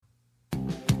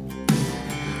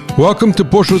Welcome to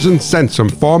Bushels and Cents on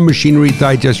Farm Machinery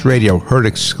Digest Radio, heard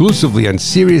exclusively on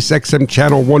Sirius XM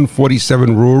Channel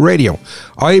 147 Rural Radio.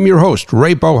 I am your host,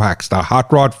 Ray Bohax, the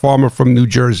hot rod farmer from New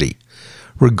Jersey.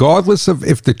 Regardless of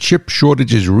if the chip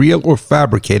shortage is real or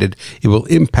fabricated, it will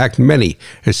impact many,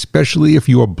 especially if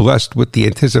you are blessed with the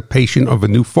anticipation of a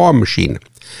new farm machine.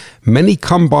 Many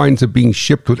combines are being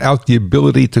shipped without the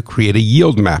ability to create a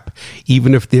yield map,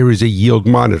 even if there is a yield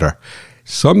monitor.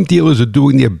 Some dealers are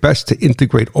doing their best to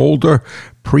integrate older,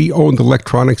 pre-owned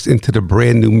electronics into the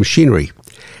brand new machinery.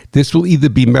 This will either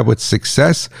be met with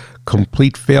success,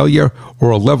 complete failure, or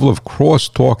a level of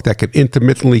crosstalk that can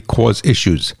intermittently cause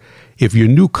issues. If your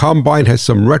new combine has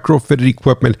some retrofitted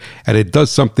equipment and it does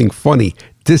something funny,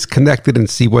 disconnect it and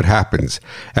see what happens.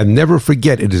 And never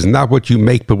forget, it is not what you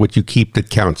make, but what you keep that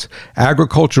counts.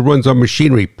 Agriculture runs on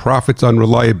machinery, profits on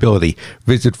reliability.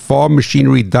 Visit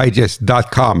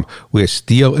farmmachinerydigest.com, where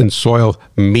steel and soil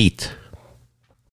meet.